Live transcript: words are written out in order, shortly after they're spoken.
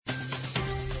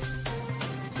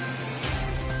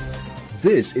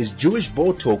This is Jewish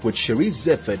Board Talk with Cherise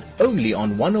Zifford, only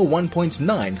on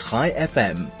 101.9 Chai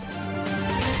FM.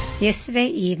 Yesterday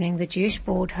evening, the Jewish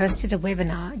Board hosted a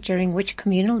webinar during which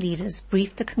communal leaders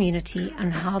briefed the community on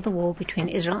how the war between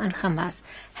Israel and Hamas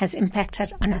has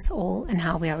impacted on us all and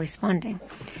how we are responding.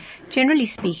 Generally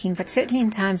speaking, but certainly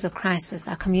in times of crisis,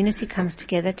 our community comes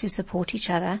together to support each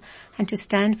other and to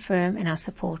stand firm in our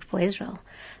support for Israel.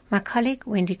 My colleague,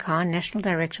 Wendy Kahn, National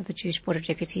Director of the Jewish Board of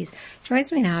Deputies,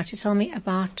 joins me now to tell me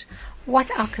about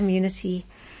what our community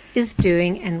is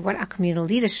doing and what our communal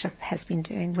leadership has been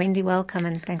doing. Wendy, welcome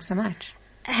and thanks so much.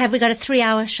 Have we got a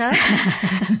 3-hour show?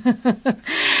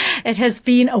 It has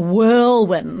been a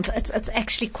whirlwind. It's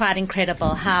actually quite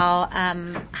incredible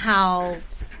how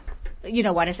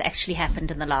what has actually happened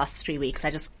in the last 3 weeks.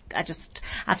 I've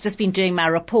just been doing my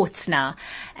reports now,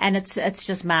 and it's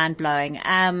just mind blowing.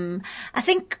 I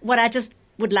think what I just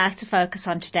would like to focus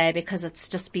on today, because it's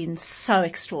just been so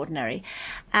extraordinary.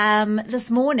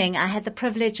 This morning I had the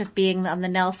privilege of being on the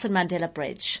Nelson Mandela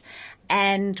Bridge,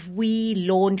 and we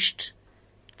launched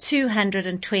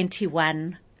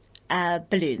 221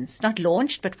 balloons. Not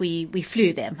launched, but we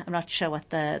flew them. I'm not sure what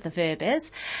the verb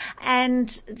is.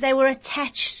 And they were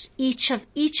attached, each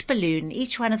balloon,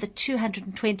 each one of the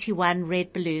 221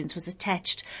 red balloons was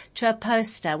attached to a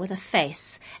poster with a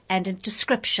face and a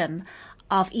description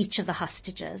of each of the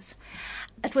hostages.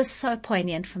 It was so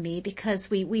poignant for me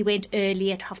because we went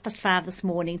early at 5:30 this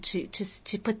morning to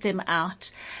put them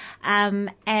out. And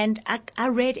I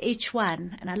read each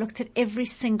one, and I looked at every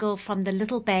single, from the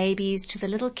little babies to the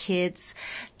little kids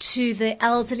to the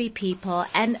elderly people,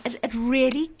 and it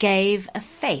really gave a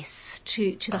face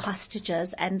to the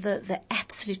hostages and the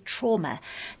absolute trauma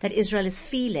that Israel is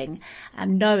feeling,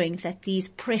 knowing that these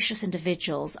precious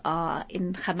individuals are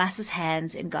in Hamas's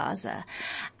hands in Gaza.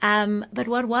 But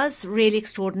what was really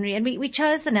extraordinary, and we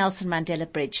chose the Nelson Mandela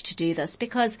Bridge to do this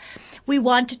because we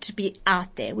wanted to be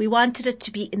out there. We wanted it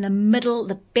to be in the middle,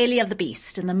 the belly of the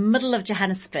beast, in the middle of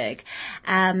Johannesburg,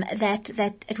 that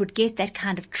it would get that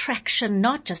kind of traction,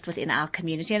 not just within our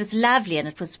community. And it's lovely, and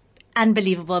it was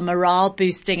unbelievable, morale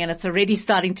boosting, and it's already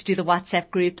starting to do the WhatsApp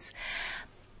groups,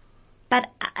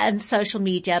 and social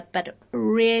media, but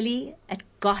really it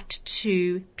got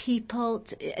to people,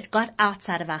 it got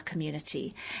outside of our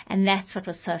community, and that's what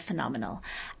was so phenomenal.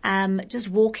 Just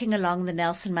walking along the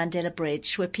Nelson Mandela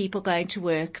Bridge, where people going to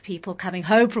work, people coming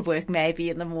home from work maybe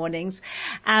in the mornings,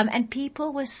 and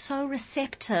people were so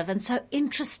receptive and so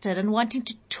interested and wanting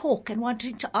to talk and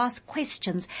wanting to ask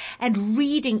questions and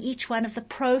reading each one of the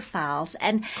profiles.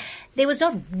 And there was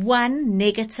not one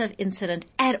negative incident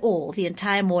at all the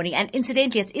entire morning. And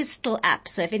incidentally, it is still up,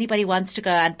 so if anybody wants to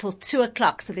go until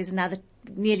 2:00, so there's another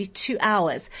nearly 2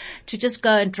 hours to just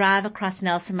go and drive across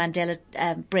Nelson Mandela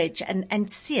Bridge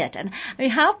and see it. And I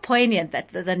mean, how poignant that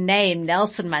the name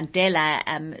Nelson Mandela,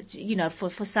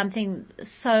 for something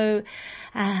so,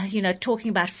 talking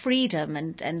about freedom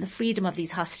and the freedom of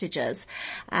these hostages.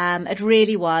 It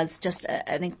really was just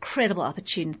an incredible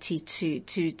opportunity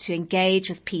to engage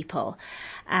with people.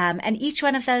 And each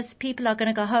one of those people are going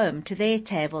to go home to their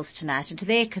tables tonight and to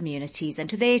their communities and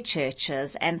to their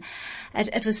churches. And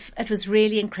it was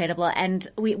really incredible. And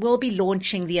we will be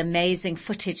launching the amazing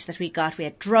footage that we got. We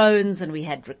had drones and we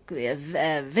had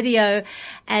video,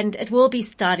 and it will be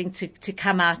starting to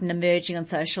come out and emerging on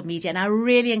social media. And I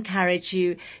really encourage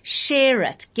you, share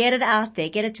it, get it out there,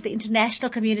 get it to the international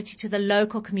community, to the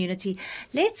local community.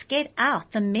 Let's get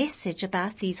out the message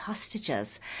about these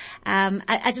hostages.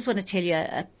 I just want to tell you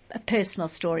a personal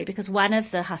story, because one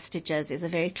of the hostages is a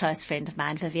very close friend of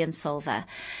mine, Vivian Silva,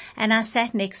 and I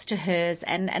sat next to hers,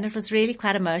 and it was really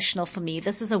quite emotional for me.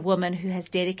 This is a woman who has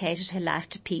dedicated her life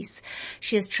to peace.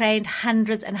 She has trained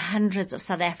hundreds and hundreds of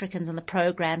South Africans in the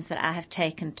programs that I have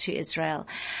taken to Israel.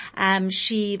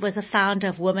 She was a founder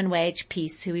of Women Wage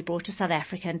Peace, who we brought to South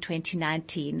Africa in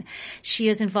 2019. She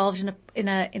is involved in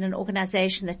an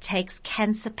organization that takes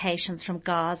cancer patients from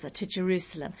Gaza to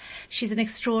Jerusalem. She's an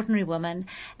extraordinary woman,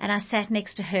 and I sat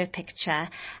next to her picture,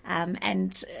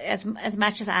 and as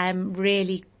much as I am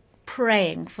really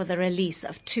praying for the release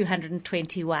of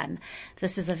 221,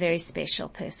 this is a very special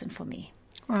person for me.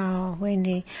 Wow,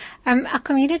 Wendy. Our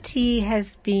community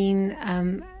has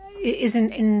been, is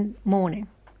in mourning.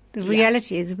 The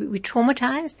reality is we're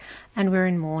traumatized and we're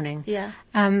in mourning. Yeah.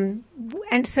 And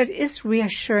so it is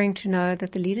reassuring to know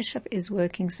that the leadership is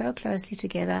working so closely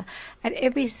together at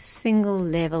every single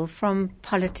level, from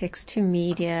politics to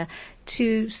media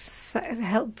to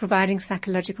help providing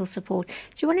psychological support. Do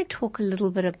you want to talk a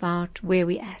little bit about where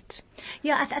we're at?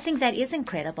 Yeah, I think that is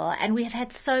incredible. And we have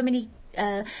had so many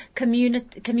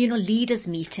communal leaders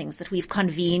meetings that we've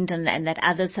convened and that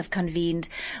others have convened.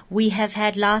 We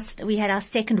had our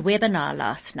second webinar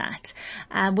last night,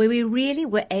 where we really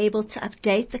were able to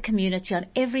update the community on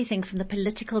everything from the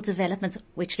political developments,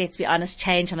 which, let's be honest,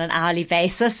 change on an hourly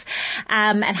basis,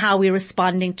 and how we're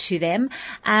responding to them,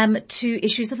 to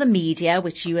issues of the media,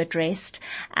 which you addressed,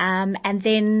 and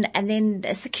then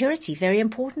security, very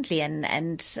importantly,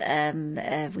 and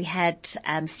we had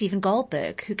Stephen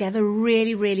Goldberg, who gave a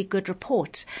really, really good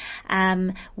report.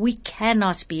 We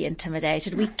cannot be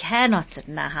intimidated. We cannot sit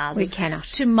in our houses. We cannot.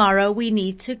 Tomorrow we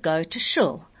need to go to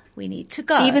shul. We need to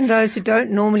go. Even those who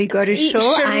don't normally go to shul,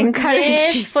 I encourage you.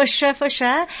 Yes, for sure.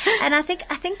 And I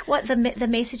think what the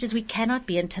message is, we cannot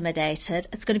be intimidated.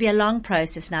 It's going to be a long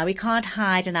process now. We can't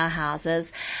hide in our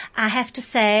houses. I have to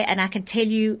say, and I can tell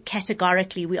you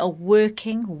categorically, we are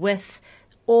working with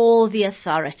all the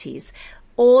authorities,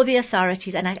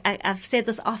 and I've said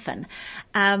this often,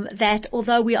 that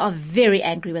although we are very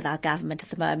angry with our government at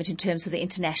the moment in terms of the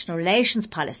international relations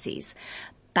policies,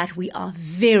 but we are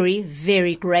very,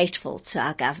 very grateful to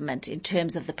our government in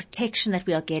terms of the protection that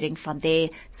we are getting from their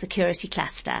security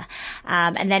cluster.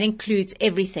 And that includes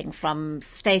everything from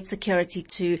state security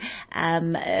to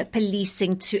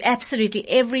policing to absolutely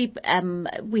every,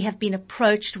 we have been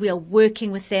approached. We are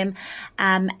working with them.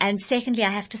 And secondly, I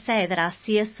have to say that our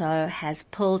CSO has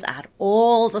pulled out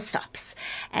all the stops.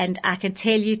 And I can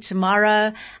tell you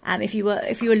tomorrow, if you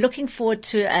were looking forward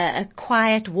to a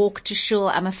quiet walk to shul,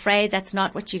 I'm afraid that's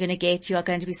not what you're going to get. You are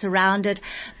going to be surrounded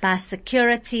by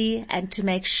security, and to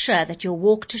make sure that your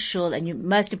walk to shul and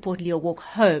most importantly your walk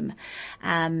home,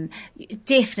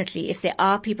 definitely if there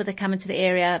are people that come into the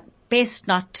area, best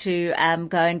not to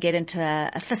go and get into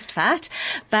a fist fight,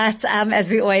 but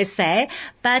as we always say,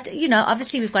 but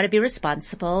obviously we've got to be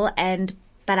responsible,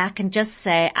 but I can just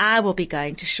say I will be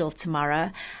going to shul tomorrow.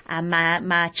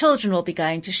 My children will be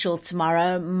going to shul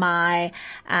tomorrow.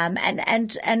 And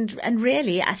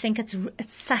really, I think it's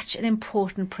such an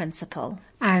important principle.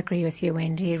 I agree with you,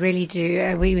 Wendy. I really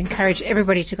do. We encourage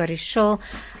everybody to go to shul,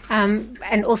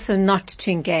 and also not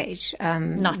to engage.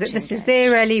 This is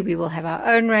their rally. We will have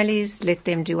our own rallies. Let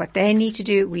them do what they need to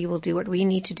do. We will do what we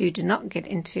need to do. Do not get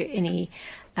into any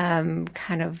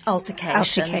kind of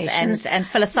altercations and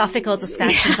philosophical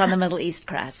discussions on the Middle East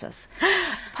crisis.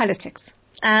 Politics.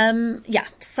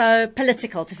 So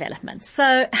political developments.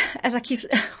 So as I keep,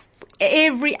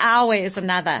 every hour is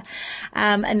another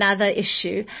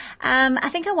issue. I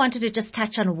think I wanted to just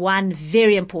touch on one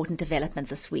very important development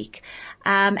this week.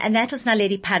 And that was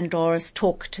Naledi Pandor's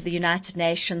talk to the United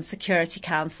Nations Security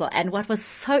Council. And what was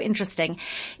so interesting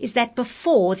is that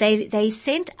before they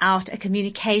sent out a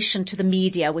communication to the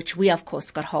media, which we of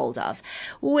course got hold of,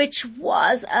 which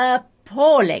was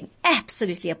appalling,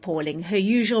 absolutely appalling. Her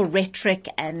usual rhetoric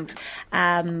and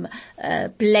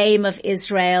blame of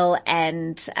Israel,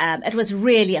 and it was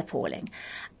really appalling.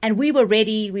 And we were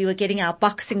ready. We were getting our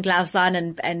boxing gloves on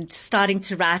and starting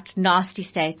to write nasty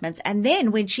statements. And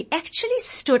then when she actually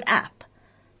stood up,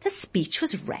 the speech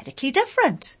was radically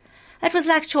different. It was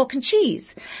like chalk and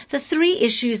cheese. The three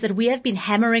issues that we have been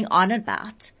hammering on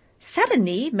about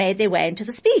suddenly made their way into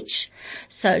the speech.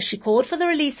 So she called for the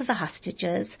release of the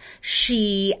hostages.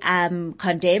 She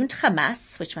condemned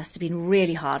Hamas, which must have been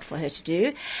really hard for her to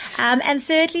do. And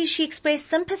thirdly, she expressed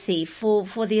sympathy for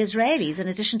the Israelis in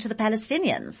addition to the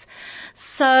Palestinians.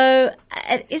 So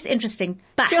it is interesting.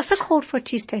 But she also called for a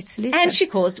two-state solution. And she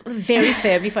called very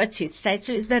firmly for a two-state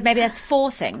solution. But maybe that's four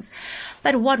things.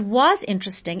 But what was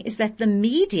interesting is that the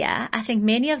media, I think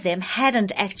many of them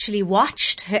hadn't actually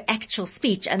watched her actual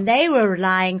speech, and they were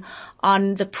relying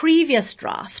on the previous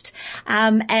draft.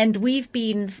 And we've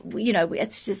been,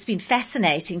 it's just been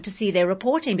fascinating to see their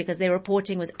reporting, because their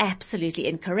reporting was absolutely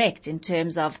incorrect in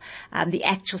terms of the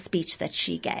actual speech that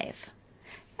she gave.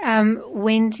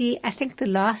 Wendy, I think the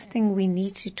last thing we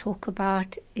need to talk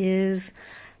about is,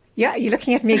 you're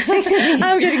looking at me excitedly.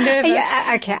 I'm getting nervous.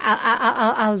 Okay,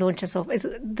 I'll launch us off. It's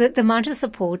the amount of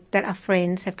support that our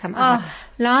friends have come out.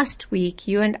 Last week,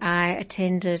 you and I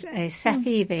attended a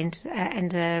Safi event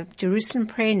and a Jerusalem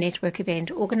Prayer Network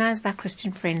event organized by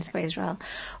Christian Friends for Israel.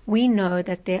 We know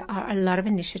that there are a lot of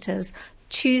initiatives.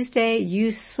 Tuesday,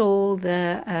 you saw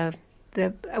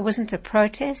it wasn't a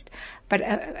protest, but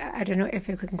I don't know if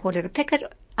you can call it a picket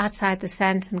outside the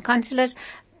Santon Consulate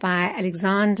by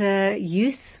Alexander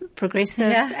Youth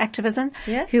Progressive Activism,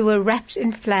 who were wrapped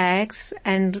in flags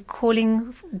and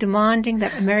demanding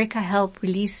that America help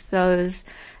release those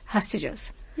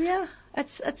hostages. Yeah.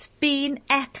 It's been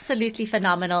absolutely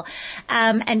phenomenal.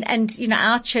 And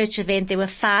our church event, there were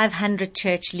 500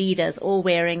 church leaders all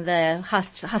wearing the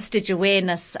hostage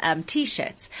awareness,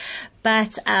 t-shirts.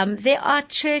 But there are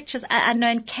churches. I know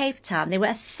in Cape Town there were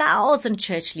 1,000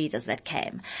 church leaders that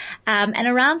came, and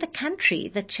around the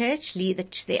country, there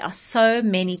are so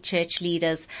many church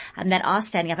leaders that are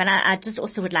standing up. And I just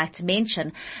also would like to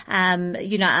mention,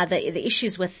 the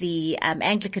issues with the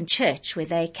Anglican Church, where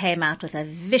they came out with a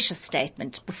vicious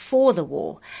statement before the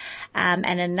war,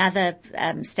 and another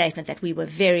statement that we were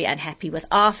very unhappy with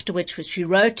afterwards, which we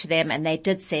wrote to them, and they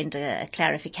did send a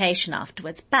clarification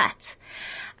afterwards. But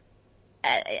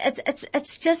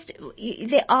it's just,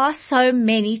 there are so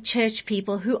many church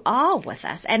people who are with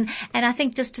us. And I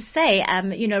think just to say,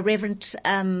 Reverend,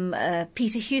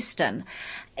 Peter Houston,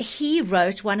 he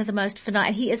wrote one of the most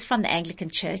phenomenal, he is from the Anglican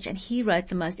Church, and he wrote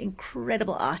the most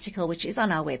incredible article, which is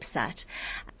on our website,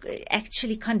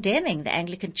 actually condemning the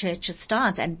Anglican Church's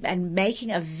stance and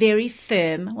making a very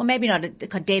firm, well, maybe not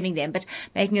condemning them, but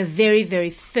making a very, very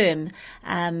firm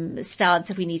stance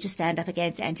that we need to stand up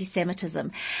against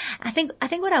anti-Semitism. I think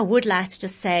what I would like to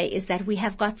just say is that we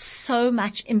have got so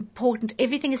much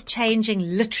everything is changing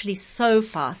literally so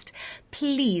fast.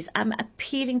 Please, I'm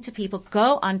appealing to people,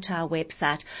 go onto our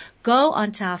website, go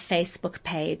onto our Facebook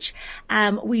page.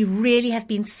 We really have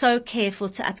been so careful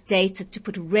to update it, to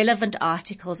put relevant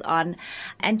articles on,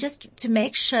 and just to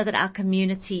make sure that our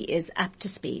community is up to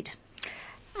speed.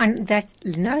 On that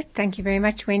note, thank you very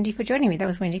much, Wendy, for joining me. That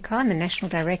was Wendy Kahn, the National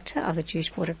Director of the Jewish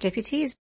Board of Deputies.